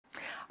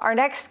Our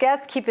next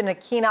guest keeping a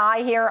keen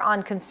eye here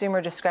on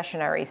consumer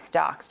discretionary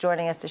stocks.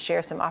 Joining us to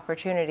share some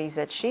opportunities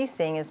that she's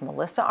seeing is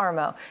Melissa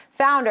Armo,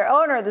 founder,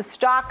 owner of the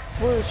Stock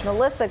Swoosh.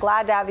 Melissa,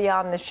 glad to have you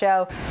on the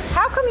show.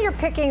 How come you're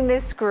picking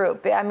this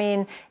group? I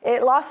mean,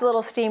 it lost a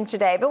little steam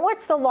today, but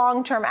what's the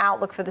long-term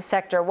outlook for the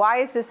sector? Why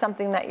is this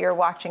something that you're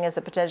watching as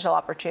a potential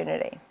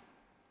opportunity?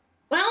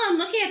 Well, I'm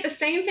looking at the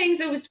same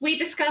things as we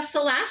discussed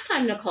the last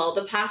time, Nicole,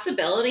 the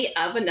possibility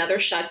of another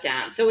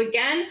shutdown. So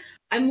again,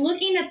 I'm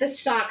looking at the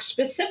stocks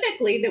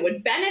specifically that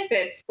would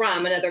benefit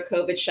from another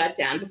COVID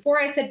shutdown. Before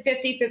I said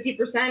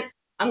 50%,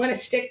 I'm going to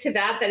stick to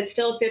that it's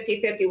still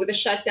 50-50 with a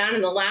shutdown.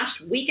 In the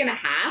last week and a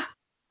half,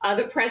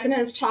 the president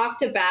has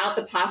talked about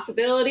the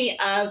possibility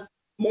of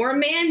more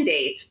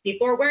mandates.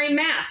 People are wearing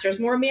masks. There's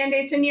more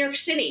mandates in New York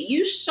City.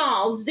 You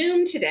saw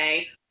Zoom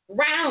today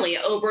rally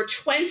over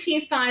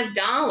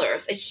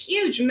 $25, a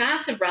huge,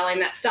 massive rally in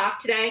that stock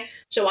today.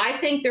 So I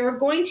think there are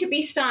going to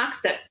be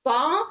stocks that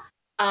fall,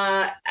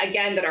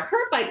 again, that are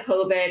hurt by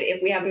COVID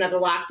if we have another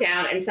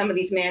lockdown and some of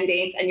these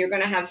mandates, and you're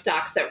going to have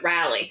stocks that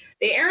rally.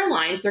 The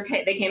airlines,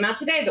 they came out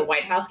today, the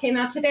White House came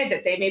out today,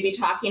 that they may be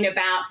talking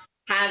about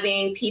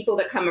having people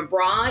that come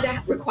abroad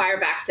require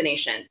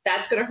vaccination.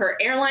 That's going to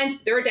hurt airlines.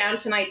 They're down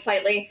tonight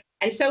slightly.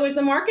 And so is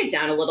the market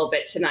down a little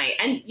bit tonight.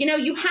 And, you know,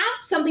 you have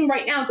something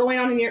right now going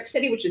on in New York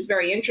City, which is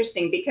very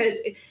interesting because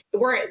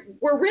we're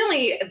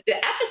really the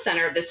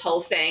epicenter of this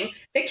whole thing.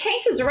 The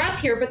cases are up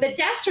here, but the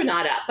deaths are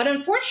not up. But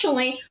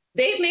unfortunately,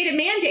 they've made a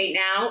mandate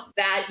now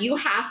that you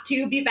have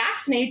to be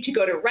vaccinated to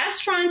go to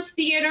restaurants,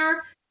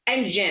 theater,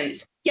 and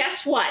gyms.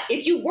 Guess what?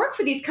 If you work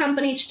for these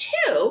companies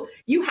too,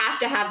 you have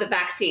to have the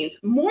vaccines.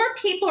 More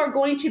people are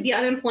going to be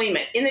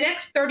unemployment. In the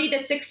next 30 to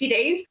 60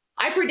 days,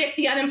 I predict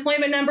the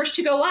unemployment numbers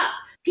to go up.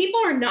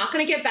 People are not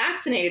going to get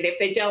vaccinated if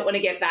they don't want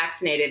to get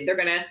vaccinated. They're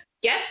going to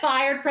get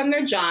fired from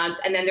their jobs,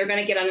 and then they're going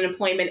to get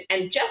unemployment.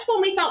 And just when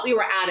we thought we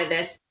were out of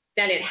this,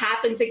 then it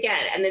happens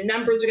again, and the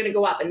numbers are going to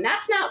go up. And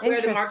that's not where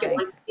the market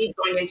wants to be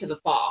going into the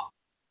fall.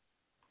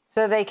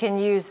 So they can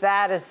use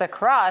that as the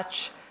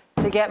crutch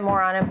to get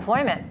more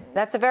unemployment.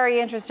 That's a very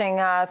interesting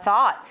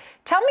thought.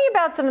 Tell me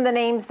about some of the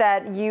names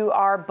that you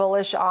are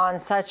bullish on,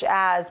 such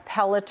as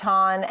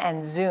Peloton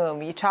and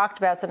Zoom. You talked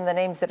about some of the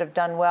names that have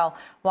done well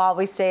while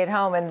we stay at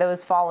home, and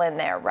those fall in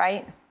there,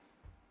 right?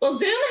 Well,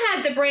 Zoom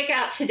had the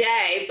breakout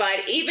today,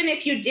 but even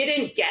if you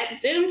didn't get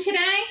Zoom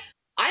today,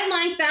 I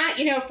like that,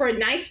 you know, for a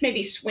nice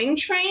maybe swing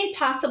trade,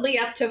 possibly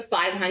up to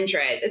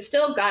 500. It's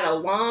still got a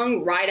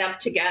long ride up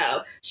to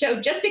go. So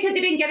just because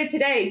you didn't get it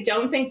today,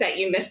 don't think that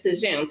you missed the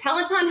Zoom.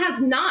 Peloton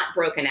has not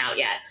broken out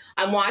yet.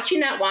 I'm watching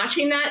that.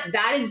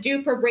 That is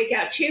due for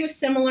breakout too,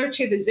 similar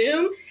to the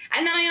Zoom.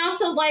 And then I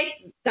also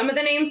like some of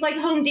the names like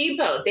Home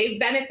Depot. They've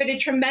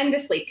benefited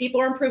tremendously. People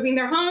are improving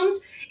their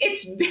homes.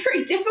 It's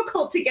very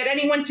difficult to get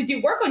anyone to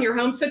do work on your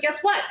home. So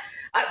guess what?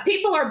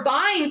 People are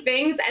buying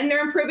things and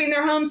they're improving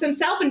their homes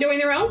themselves and doing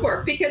their own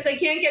work because they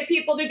can't get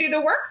people to do the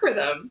work for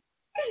them.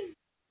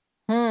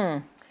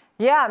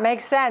 Yeah, it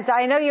makes sense.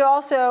 I know you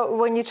also,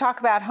 when you talk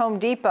about Home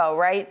Depot,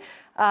 right,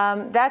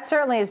 that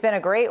certainly has been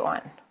a great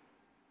one.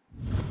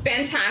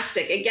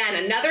 Fantastic.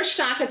 Again, another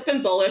stock that's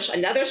been bullish,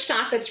 another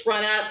stock that's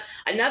run up,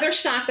 another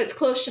stock that's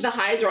close to the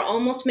highs or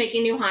almost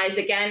making new highs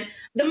again.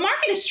 The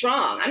market is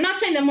strong. I'm not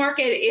saying the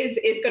market is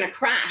going to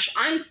crash.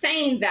 I'm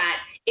saying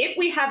that if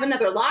we have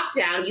another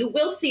lockdown, you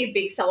will see a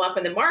big sell-off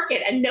in the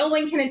market, and no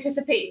one can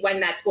anticipate when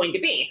that's going to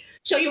be.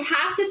 So you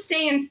have to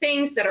stay in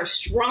things that are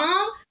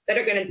strong, that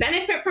are going to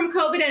benefit from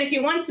COVID. And if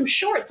you want some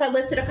shorts, I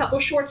listed a couple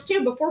shorts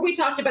too. Before we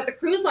talked about the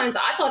cruise lines,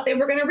 I thought they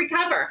were going to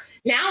recover.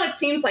 Now it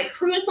seems like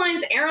cruise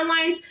lines,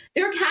 airlines,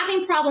 they're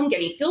having problem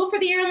getting fuel for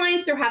the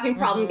airlines. They're having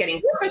problem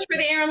getting workers for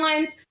the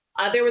airlines.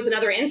 There was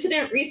another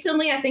incident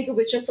recently. I think it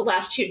was just the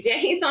last 2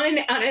 days on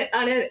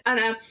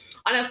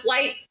a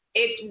flight.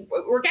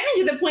 We're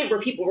getting to the point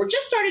where people were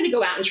just starting to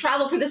go out and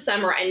travel for the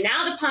summer, and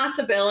now the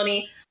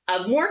possibility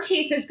of more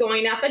cases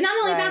going up. And not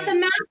only that, the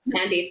mask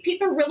mandates.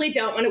 People really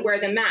don't want to wear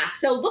the mask.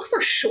 So look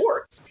for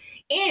shorts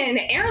in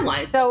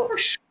airlines. Look for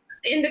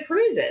shorts in the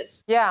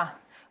cruises. Yeah.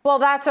 Well,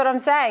 that's what I'm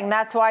saying.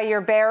 That's why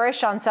you're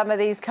bearish on some of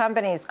these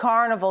companies: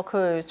 Carnival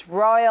Cruise,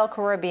 Royal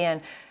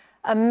Caribbean,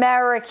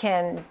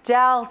 American,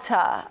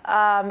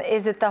 Delta.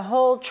 Is it the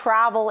whole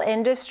travel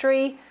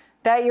industry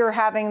that you're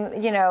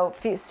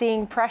having,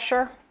 seeing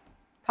pressure?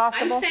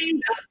 Possible? I'm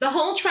saying the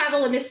whole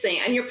travel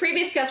industry, and your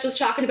previous guest was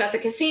talking about the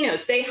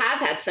casinos. They have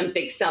had some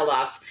big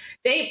sell-offs.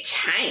 They've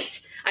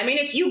tanked. I mean,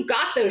 if you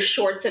got those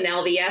shorts in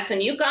LVS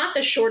and you got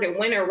the short in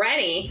Win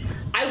already,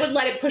 I would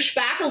let it push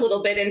back a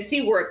little bit and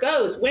see where it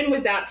goes. Win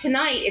was out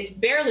tonight. It's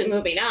barely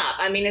moving up.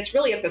 I mean, it's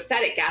really a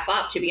pathetic gap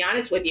up, to be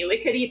honest with you.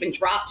 It could even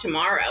drop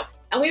tomorrow.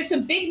 And we have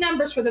some big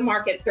numbers for the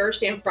market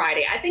Thursday and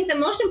Friday. I think the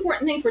most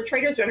important thing for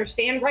traders to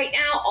understand right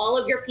now, all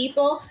of your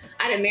people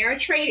at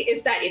Ameritrade,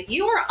 is that if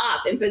you are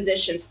up in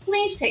positions,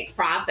 please take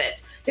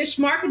profits. This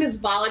market is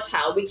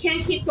volatile. We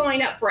can't keep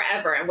going up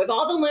forever. And with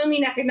all the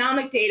looming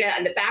economic data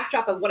and the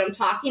backdrop of what I'm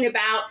talking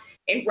about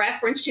in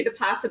reference to the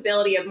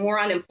possibility of more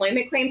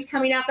unemployment claims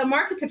coming out, the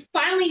market could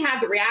finally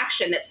have the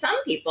reaction that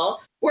some people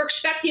we're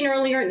expecting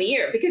earlier in the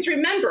year. Because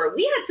remember,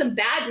 we had some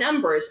bad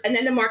numbers and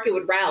then the market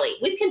would rally.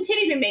 We've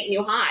continued to make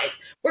new highs.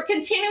 We're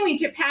continuing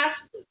to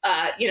pass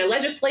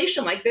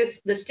legislation like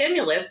this, the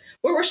stimulus,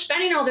 where we're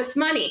spending all this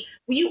money.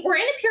 We're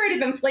in a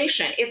period of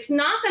inflation. It's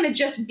not going to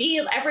just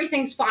be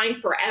everything's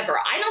fine forever.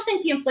 I don't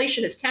think the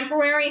inflation is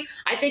temporary.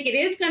 I think it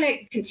is going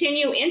to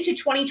continue into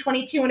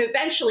 2022, and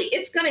eventually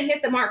it's going to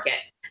hit the market.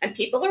 And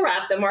people are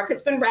up, the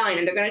market's been rallying,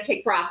 and they're going to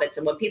take profits.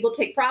 And when people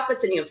take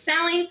profits and you have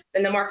selling,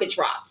 then the market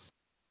drops.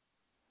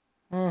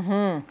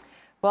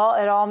 Well,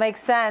 it all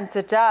makes sense.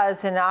 It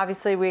does. And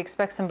obviously, we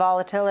expect some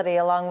volatility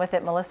along with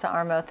it. Melissa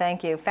Armo,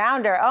 thank you.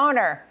 Founder,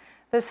 owner,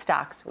 the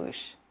Stock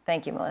Swoosh.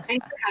 Thank you, Melissa.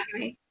 Thanks for having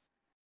me.